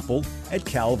Calvary Chapel at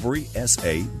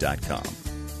calvarysa.com.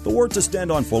 The Word to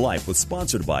Stand On for Life was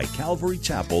sponsored by Calvary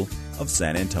Chapel of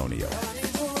San Antonio.